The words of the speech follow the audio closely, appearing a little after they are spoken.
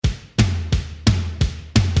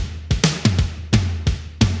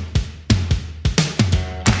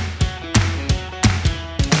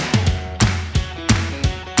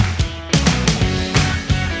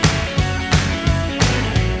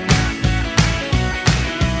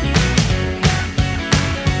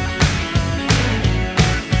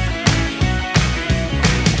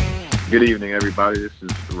Good evening, everybody. This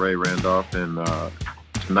is Ray Randolph, and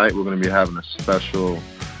tonight we're going to be having a special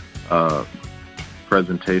uh,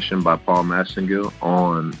 presentation by Paul Massengill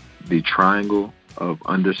on the triangle of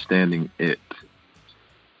understanding it.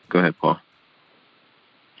 Go ahead, Paul.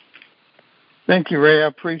 Thank you, Ray. I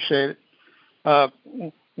appreciate it.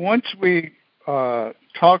 Once we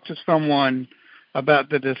talk to someone about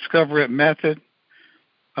the Discover It method,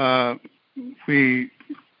 we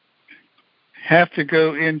have to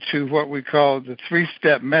go into what we call the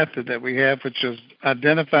three-step method that we have, which is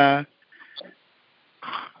identify,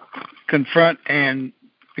 confront, and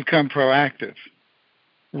become proactive.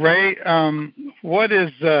 Ray, what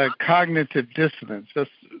is cognitive dissonance?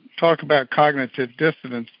 Let's talk about cognitive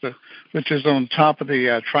dissonance, which is on top of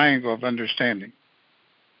the triangle of understanding.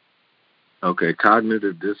 Okay,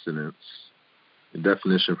 cognitive dissonance. The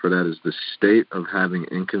definition for that is the state of having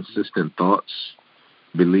inconsistent thoughts,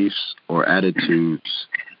 beliefs, or attitudes,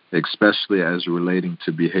 especially as relating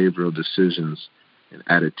to behavioral decisions and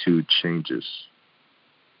attitude changes.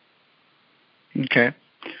 Okay.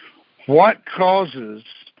 What causes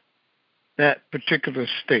that particular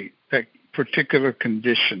state, that particular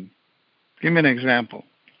condition? Give me an example.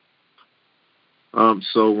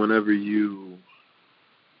 So whenever you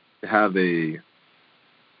have a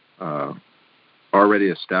already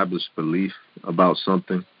established belief about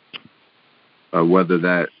something, whether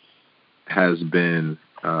that has been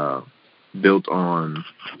built on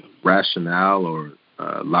rationale or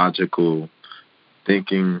logical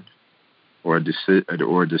thinking, or a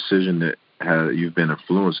decision that you've been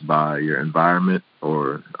influenced by your environment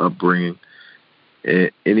or upbringing,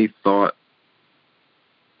 any thought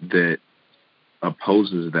that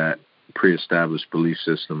opposes that pre-established belief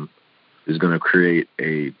system is going to create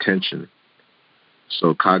a tension.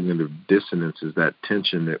 So cognitive dissonance is that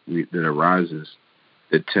tension that arises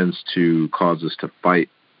that tends to cause us to fight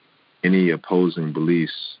any opposing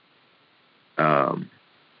beliefs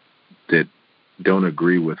that don't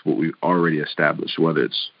agree with what we've already established, whether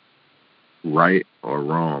it's right or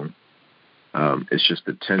wrong. It's just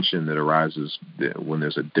the tension that arises when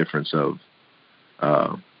there's a difference of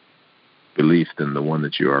belief than the one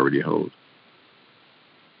that you already hold.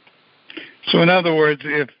 So in other words,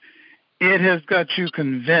 if it has got you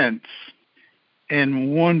convinced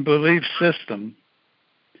in one belief system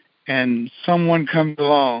and someone comes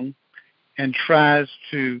along and tries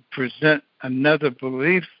to present another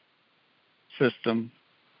belief system,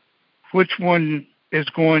 which one is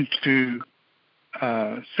going to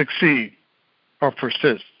succeed or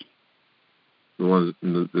persist? The one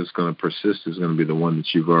that's going to persist is going to be the one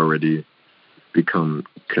that you've already become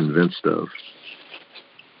convinced of.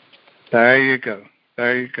 There you go.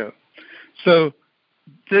 There you go. So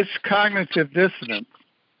this cognitive dissonance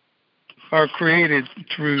are created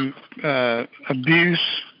through abuse,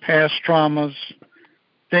 past traumas,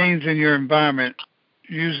 things in your environment,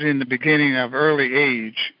 usually in the beginning of early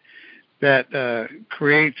age, that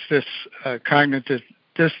creates this cognitive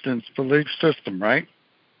dissonance belief system, right?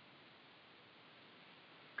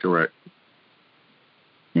 Correct.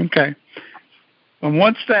 Okay. And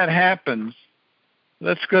once that happens,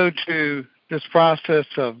 let's go to this process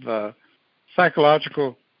of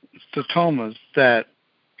psychological stotomas that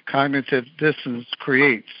cognitive dissonance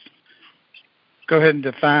creates. Go ahead and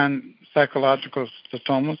define psychological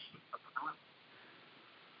stotomas.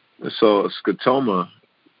 So a scotoma,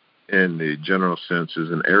 in the general sense,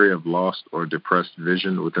 is an area of lost or depressed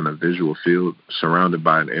vision within a visual field surrounded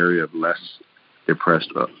by an area of less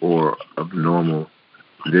depressed or of normal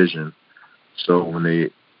vision. So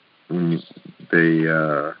when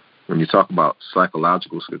you talk about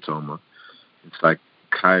psychological scotoma in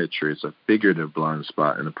psychiatry, it's a figurative blind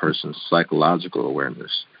spot in a person's psychological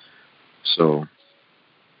awareness. So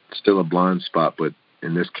it's still a blind spot, but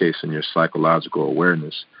in this case, in your psychological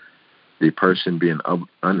awareness, the person being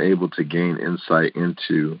unable to gain insight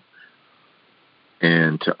into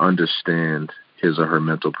and to understand his or her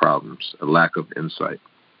mental problems, a lack of insight.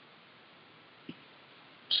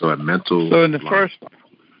 So a mental... So in the first...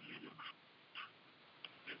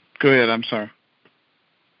 Go ahead, I'm sorry.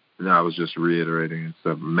 No, I was just reiterating, it's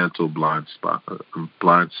a mental blind spot, a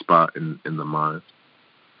blind spot in the mind.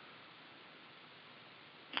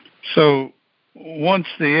 So once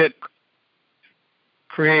the it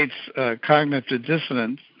creates cognitive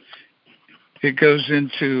dissonance, it goes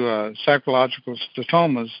into psychological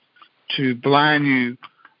stotomas to blind you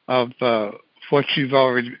of what you've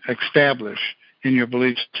already established in your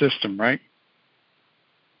belief system, right?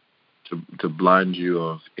 To blind you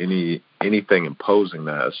of anything imposing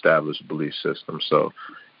that established belief system. So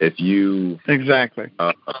if you... Exactly.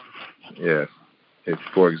 If,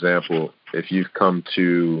 for example, if you've come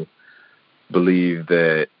to believe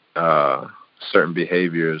that certain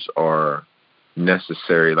behaviors are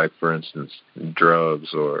necessary, like for instance,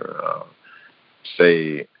 drugs, or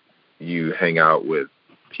say you hang out with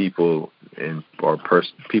people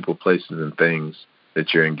people, places, and things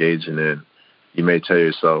that you're engaging in, you may tell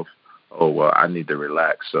yourself, "Oh, well, I need to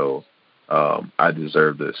relax, so I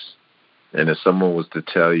deserve this." And if someone was to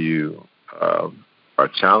tell you or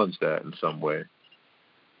challenge that in some way,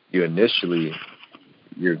 you're not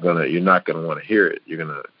gonna want to hear it. You're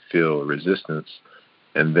gonna feel resistance,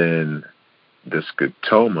 and then the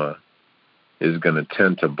scotoma is gonna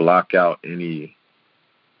tend to block out any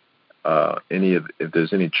if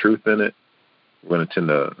there's any truth in it, we're gonna tend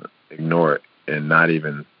to ignore it and not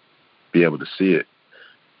even be able to see it,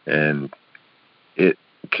 and it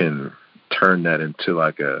can turn that into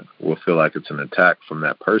we'll feel like it's an attack from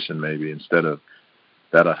that person, maybe, instead of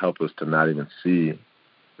that'll help us to not even see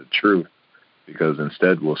the truth, because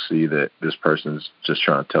instead we'll see that this person's just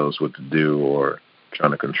trying to tell us what to do or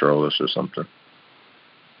trying to control us or something.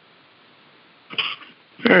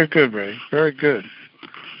 Very good, Ray. Very good.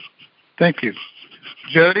 Thank you.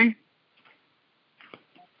 Jody?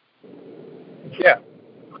 Yeah.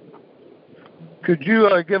 Could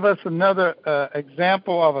you give us another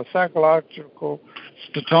example of a psychological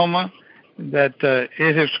stotoma that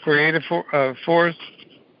it has created for us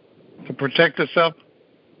to protect itself?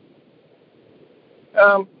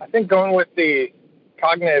 I think going with the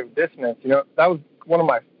cognitive dissonance, that was one of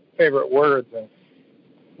my favorite words, and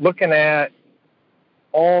looking at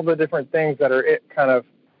all the different things that it kind of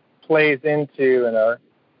plays into, and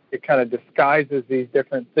it kind of disguises these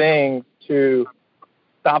different things to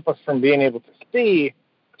stop us from being able to see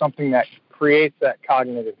something that creates that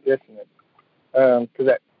cognitive dissonance. Because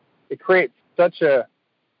it creates such a,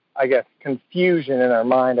 I guess, confusion in our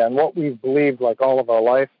mind on what we've believed like all of our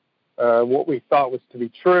life, what we thought was to be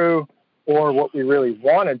true, or what we really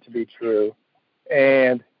wanted to be true.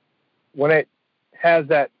 And when it has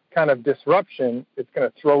that kind of disruption, it's going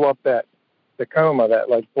to throw up that coma, that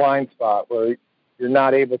like blind spot where you're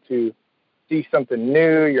not able to see something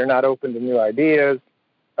new, you're not open to new ideas,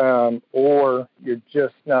 or you're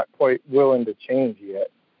just not quite willing to change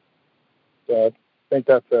yet. So I think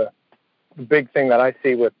that's a big thing that I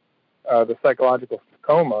see with the psychological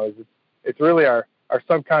coma is it's really our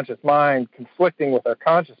subconscious mind conflicting with our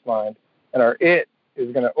conscious mind, and our it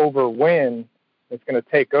is going to overwin. It's going to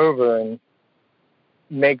take over and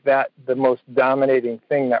make that the most dominating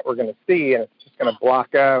thing that we're going to see, and it's just going to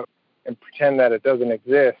block out and pretend that it doesn't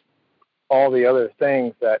exist all the other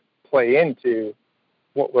things that play into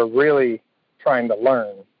what we're really trying to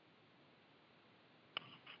learn.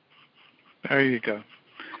 There you go.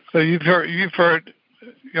 So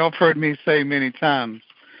y'all heard me say many times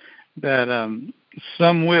that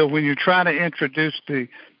some will, when you try to introduce the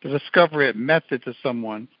discovery method to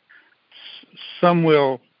someone, some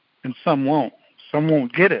will and some won't. Some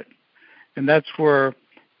won't get it. And that's where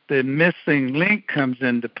the missing link comes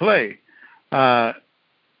into play. Debbie,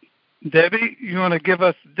 you want to give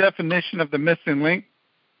us the definition of the missing link?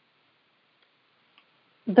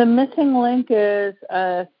 The missing link is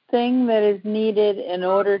a thing that is needed in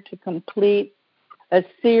order to complete a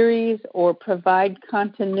series or provide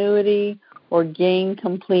continuity or gain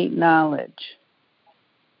complete knowledge.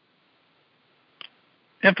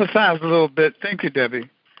 Emphasize a little bit. Thank you, Debbie.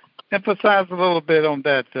 Emphasize a little bit on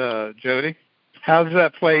that, Jody. How does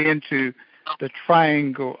that play into the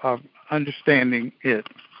triangle of understanding it?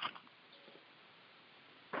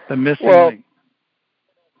 The missing link.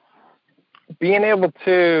 Being able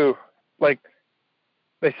to, like,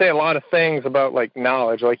 they say a lot of things about, like,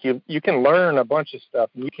 knowledge. Like, you can learn a bunch of stuff,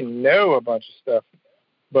 and you can know a bunch of stuff,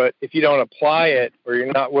 but if you don't apply it or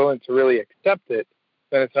you're not willing to really accept it,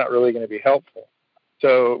 then it's not really going to be helpful.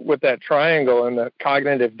 So with that triangle and the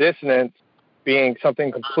cognitive dissonance being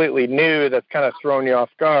something completely new that's kind of thrown you off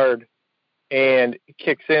guard, and it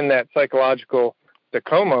kicks in that psychological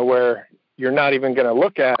coma where you're not even going to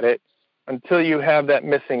look at it until you have that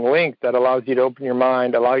missing link that allows you to open your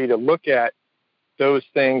mind, allow you to look at those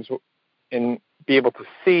things and be able to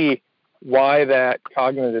see why that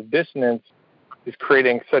cognitive dissonance is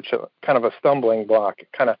creating such a kind of a stumbling block,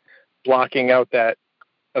 kind of blocking out that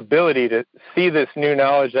ability to see this new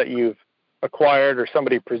knowledge that you've acquired or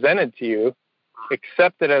somebody presented to you,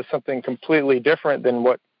 accept it as something completely different than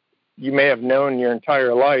what you may have known your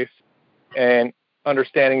entire life, and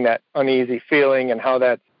understanding that uneasy feeling and how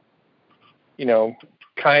that's,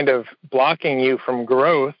 kind of blocking you from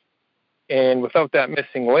growth. And without that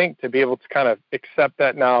missing link to be able to kind of accept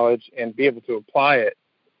that knowledge and be able to apply it,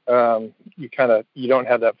 you don't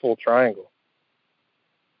have that full triangle.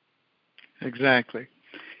 Exactly.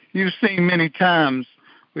 you've seen many times,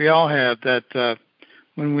 we all have, that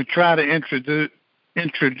when we try to introduce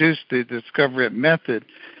the Discover It method,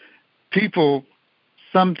 people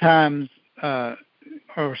sometimes are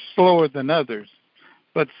slower than others.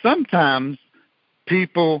 But sometimes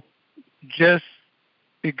people just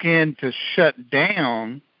begin to shut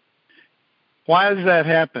down. Why does that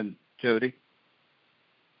happen, Jody?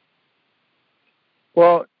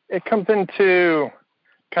 Well, it comes into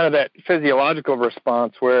kind of that physiological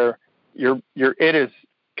response where your it is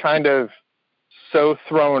kind of so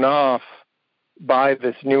thrown off by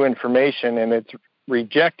this new information, and it's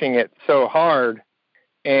rejecting it so hard,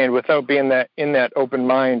 and without being in that open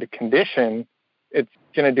mind condition, it's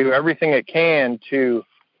going to do everything it can to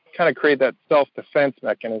kind of create that self-defense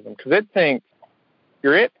mechanism, because it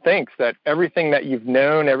thinks that everything that you've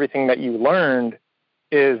known, everything that you learned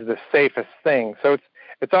is the safest thing. So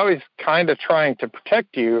it's always kind of trying to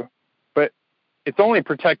protect you, but it's only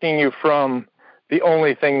protecting you from the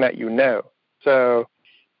only thing that you know. So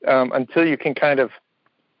until you can kind of,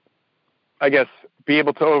 I guess, be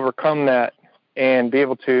able to overcome that and be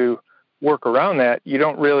able to work around that,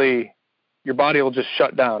 your body will just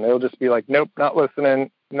shut down. It'll just be like, nope, not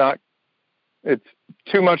listening, it's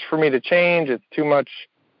too much for me to change. It's too much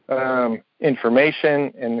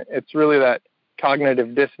information. And it's really that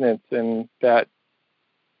cognitive dissonance and that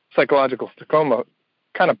psychological stachoma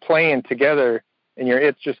kind of playing together, and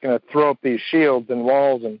it's just going to throw up these shields and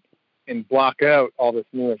walls and block out all this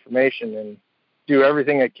new information and do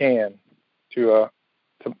everything it can to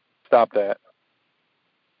stop that.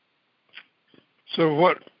 So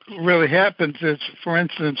what really happens is, for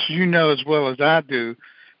instance, as well as I do,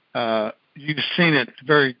 you've seen it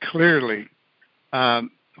very clearly,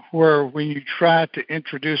 where when you try to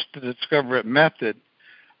introduce the Discover It method,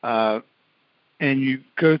 and you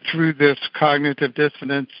go through this cognitive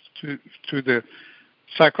dissonance to the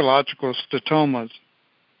psychological stotomas,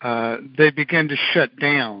 they begin to shut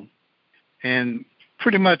down and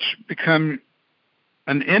pretty much become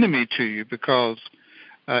an enemy to you, because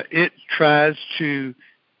it tries to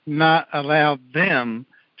not allow them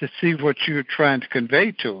to see what you're trying to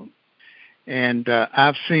convey to them. And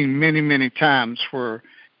I've seen many, many times where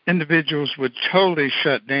individuals would totally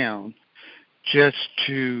shut down just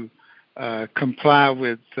to comply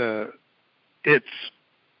with its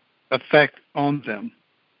effect on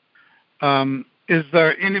them. Is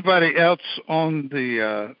there anybody else on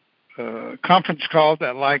the conference call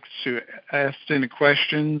that likes to ask any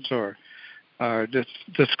questions or just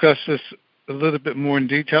discuss this a little bit more in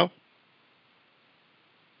detail?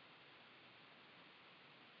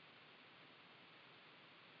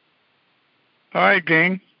 All right,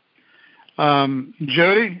 gang.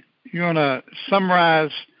 Jody, you want to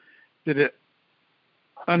summarize the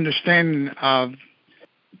understanding of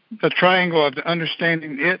the triangle of the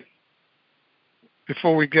understanding it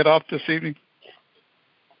before we get off this evening?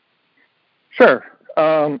 Sure.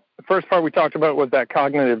 The first part we talked about was that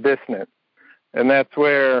cognitive dissonance. And that's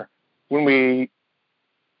where when we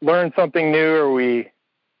learn something new or we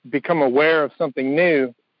become aware of something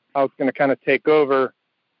new, how it's going to kind of take over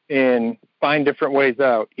and find different ways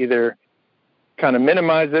out. Either kind of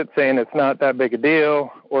minimize it, saying it's not that big a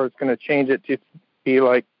deal, or it's going to change it to be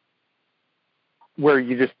like where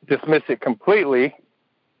you just dismiss it completely.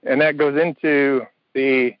 And that goes into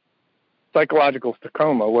the psychological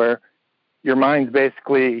stachoma, where your mind's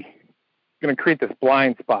basically going to create this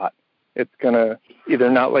blind spot. It's going to either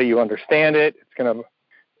not let you understand it, it's going to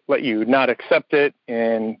let you not accept it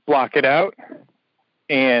and block it out.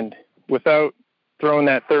 And without throwing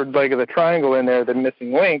that third leg of the triangle in there, the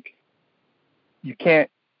missing link, you can't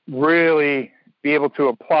really be able to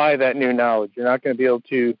apply that new knowledge. You're not going to be able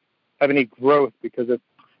to have any growth, because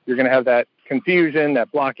you're going to have that confusion,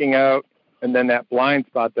 that blocking out, and then that blind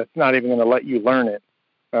spot that's not even going to let you learn it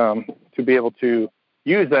to be able to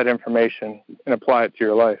use that information and apply it to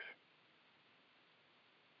your life.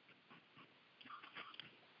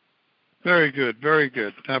 Very good, very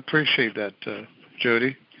good. I appreciate that,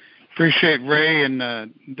 Jody. Appreciate Ray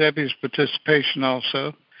and Debbie's participation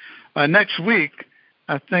also. Next week,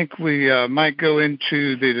 I think we might go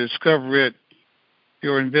into the Discover It,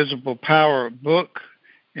 Your Invisible Power book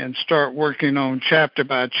and start working on chapter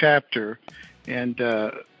by chapter and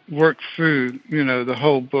work through, the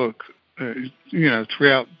whole book,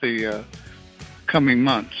 throughout the coming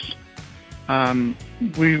months.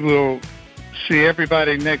 We will see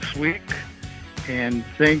everybody next week, and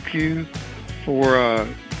thank you for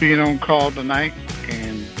being on call tonight,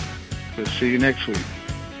 and we'll see you next week.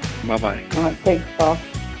 Bye-bye. Thanks, Paul.